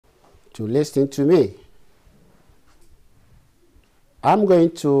to listen to me. I'm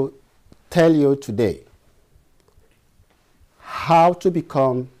going to tell you today how to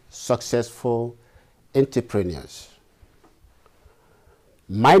become successful entrepreneurs.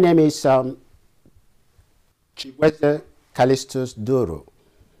 My name is Chibueze Duru.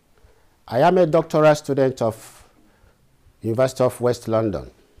 I am a doctoral student of University of West London.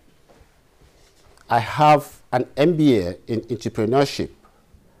 I have an MBA in entrepreneurship,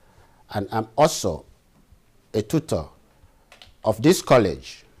 and I'm also a tutor of this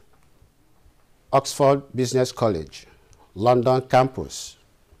college, Oxford Business College, London campus.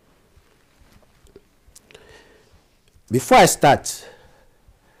 Before I start,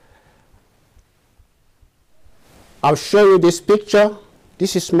 I'll show you this picture.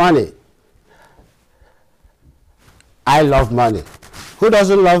 This is money. I love money. Who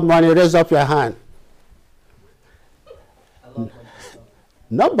doesn't love money? Raise up your hand. I love money.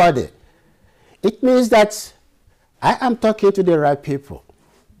 Nobody. It means that I am talking to the right people.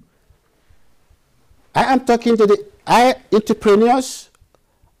 I am talking to the entrepreneurs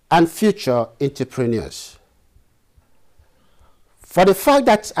and future entrepreneurs. For the fact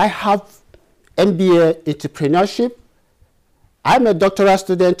that I have MBA entrepreneurship, I'm a doctoral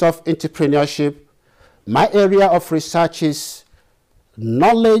student of entrepreneurship. My area of research is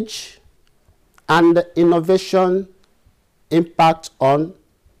knowledge and innovation impact on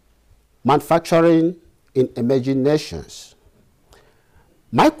manufacturing in emerging nations.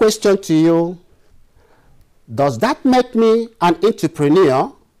 My question to you, does that make me an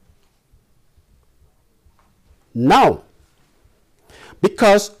entrepreneur? No,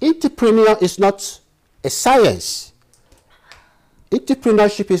 because entrepreneur is not a science.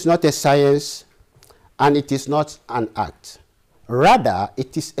 Entrepreneurship is not a science, and it is not an art. Rather,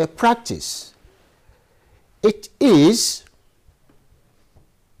 it is a practice. It is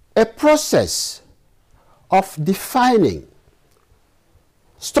a process of defining,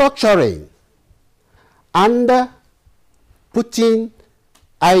 structuring, and putting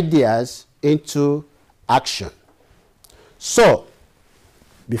ideas into action. So,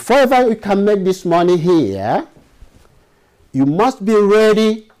 before ever you can make this money here, you must be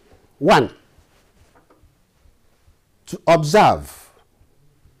ready, one, to observe,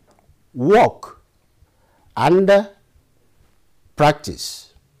 work, and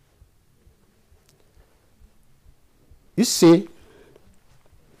practice. You see,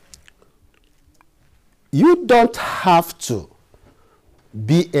 you don't have to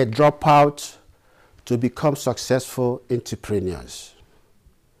be a dropout to become successful entrepreneurs.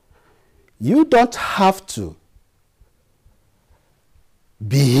 You don't have to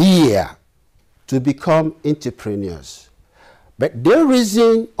be here to become entrepreneurs. But the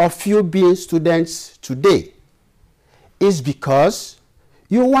reason of you being students today is because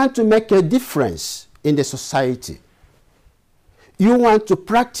you want to make a difference in the society. You want to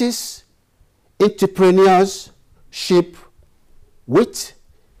practice entrepreneurship with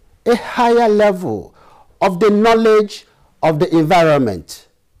a higher level of the knowledge of the environment.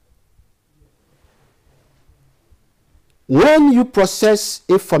 When you process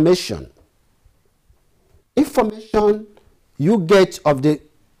information you get of the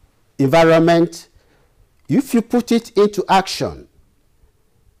environment, if you put it into action,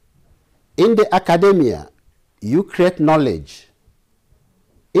 in the academia, you create knowledge.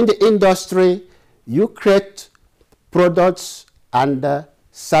 In the industry, you create products and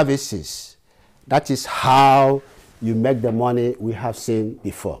services. That is how you make the money we have seen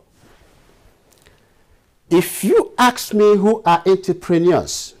before. If you ask me who are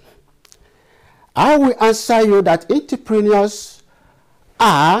entrepreneurs, I will answer you that entrepreneurs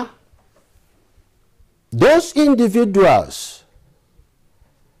are those individuals,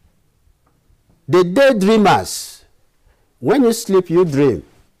 the daydreamers. When you sleep, you dream.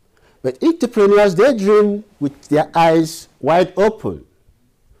 But entrepreneurs, they dream with their eyes wide open.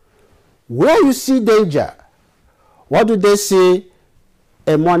 Where you see danger, what do they see?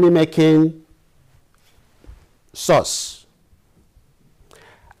 A money-making source.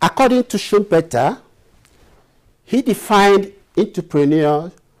 According to Schumpeter, he defined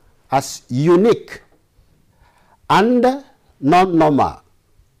entrepreneur as unique and non-normal.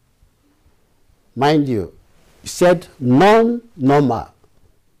 Mind you, he said non-normal.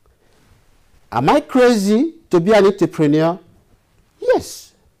 Am I crazy to be an entrepreneur?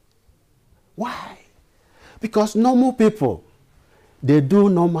 Yes. Why? Because normal people, they do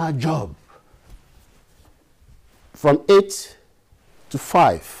normal job. From 8 to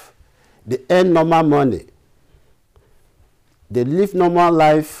 5, they earn normal money. They live normal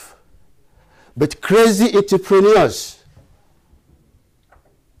life. But crazy entrepreneurs,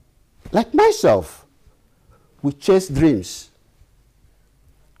 like myself, we chase dreams.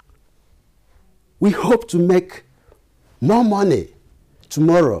 We hope to make more money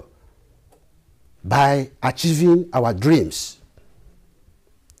tomorrow by achieving our dreams.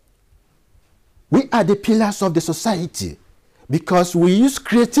 We are the pillars of the society because we use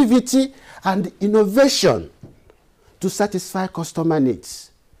creativity and innovation to satisfy customer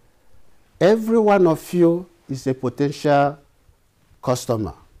needs. Every one of you is a potential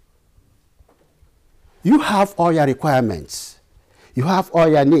customer. You have all your requirements. You have all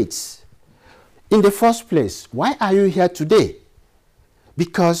your needs. In the first place, why are you here today?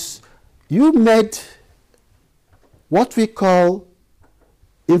 Because you made what we call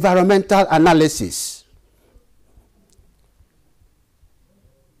environmental analysis.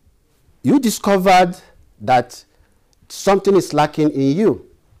 You discovered that something is lacking in you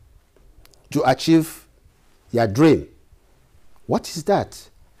to achieve your dream. What is that?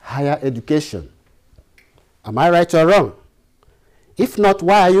 Higher education. Am I right or wrong? If not,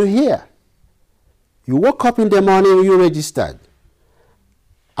 why are you here? You woke up in the morning, you registered.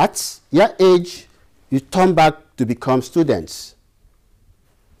 At your age, you turn back to become students.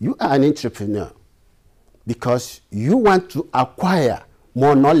 You are an entrepreneur because you want to acquire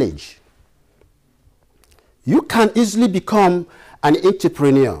more knowledge. You can easily become an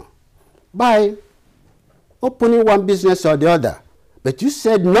entrepreneur by opening one business or the other. But you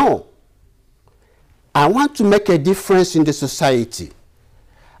said, no, I want to make a difference in the society.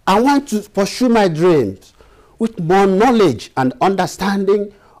 I want to pursue my dreams with more knowledge and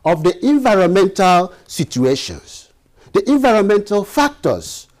understanding of the environmental situations, the environmental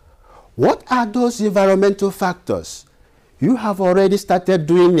factors. What are those environmental factors? You have already started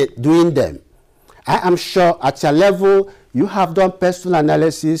doing them. I am sure at your level, you have done personal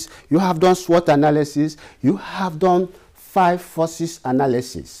analysis, you have done SWOT analysis, you have done 5 forces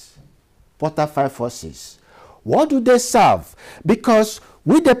analysis, Porter 5 forces. What do they serve? Because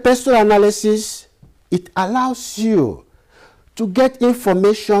with the personal analysis, it allows you to get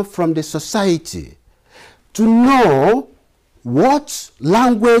information from the society, to know what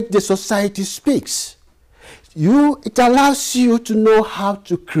language the society speaks. It allows you to know how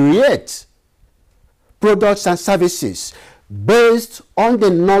to create products and services based on the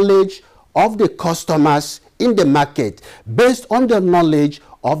knowledge of the customers in the market, based on the knowledge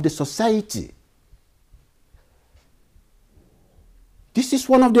of the society. This is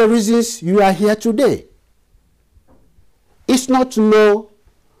one of the reasons you are here today. It's not to know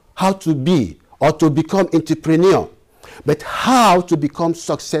how to be or to become entrepreneur, but how to become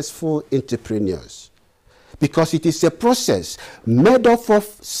successful entrepreneurs. Because it is a process made up of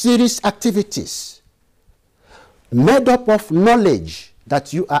serious activities, made up of knowledge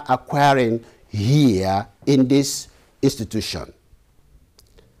that you are acquiring here in this institution.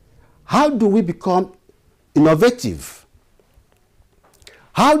 How do we become innovative?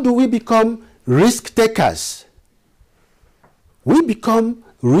 How do we become risk takers? We become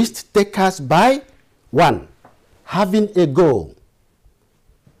risk takers by, 1, having a goal,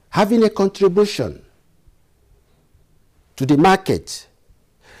 having a contribution to the market,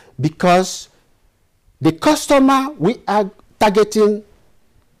 because the customer we are targeting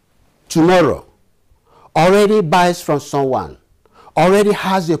tomorrow already buys from someone, already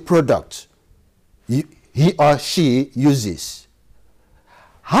has a product he or she uses.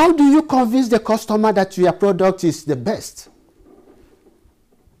 How do you convince the customer that your product is the best?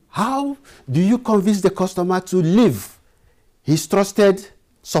 How do you convince the customer to leave his trusted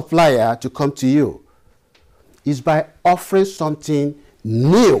supplier to come to you? Is by offering something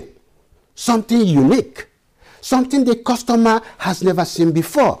new, something unique, something the customer has never seen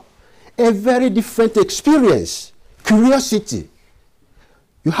before, a very different experience, curiosity.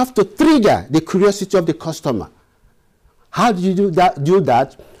 You have to trigger the curiosity of the customer. How do you do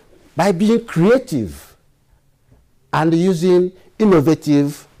that? By being creative and using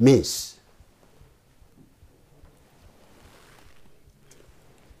innovative means.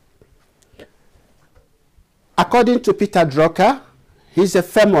 According to Peter Drucker, he was a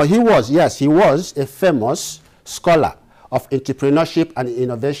famous scholar of entrepreneurship and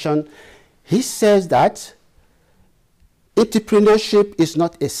innovation. He says that entrepreneurship is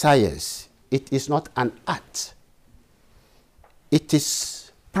not a science. It is not an art. It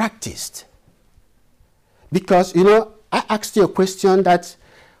is practiced. Because, I asked you a question that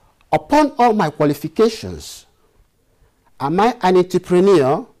upon all my qualifications, am I an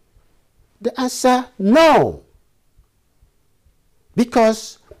entrepreneur? The answer, no.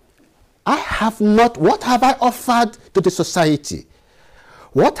 Because I have not, what have I offered to the society?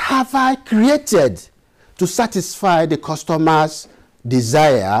 What have I created to satisfy the customers'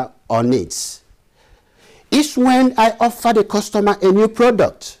 desire or needs. It's when I offer the customer a new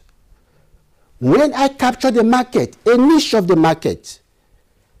product, when I capture the market, a niche of the market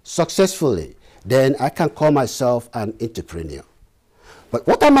successfully, then I can call myself an entrepreneur. But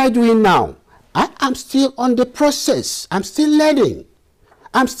what am I doing now? I am still on the process. I'm still learning.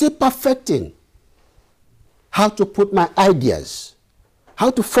 I'm still perfecting how to put my ideas, how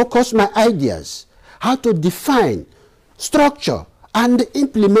to focus my ideas, how to define, structure, and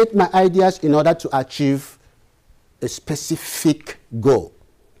implement my ideas in order to achieve a specific goal.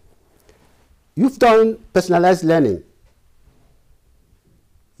 You've done personalized learning.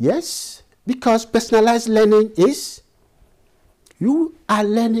 Yes, because personalized learning is you are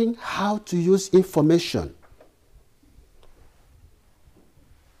learning how to use information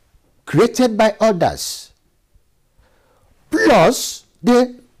created by others, plus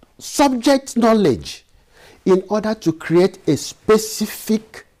the subject knowledge in order to create a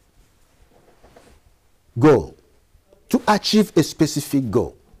specific goal, to achieve a specific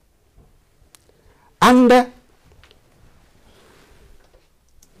goal. And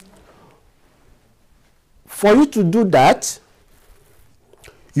for you to do that,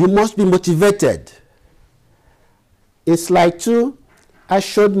 you must be motivated. In slide 2, I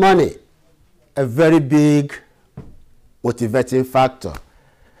showed money, a very big motivating factor.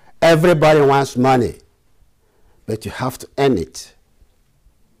 Everybody wants money, but you have to earn it.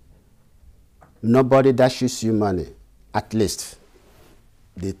 Nobody dashes you money, at least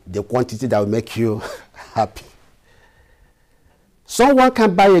the quantity that will make you happy. Someone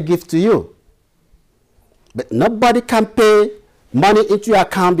can buy a gift to you, but nobody can pay money into your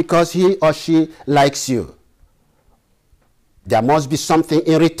account because he or she likes you. There must be something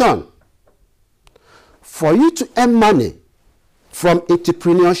in return. For you to earn money from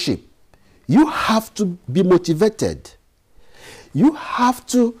entrepreneurship, you have to be motivated. You have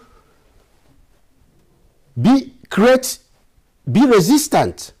to be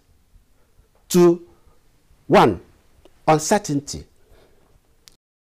resistant to, 1, uncertainty.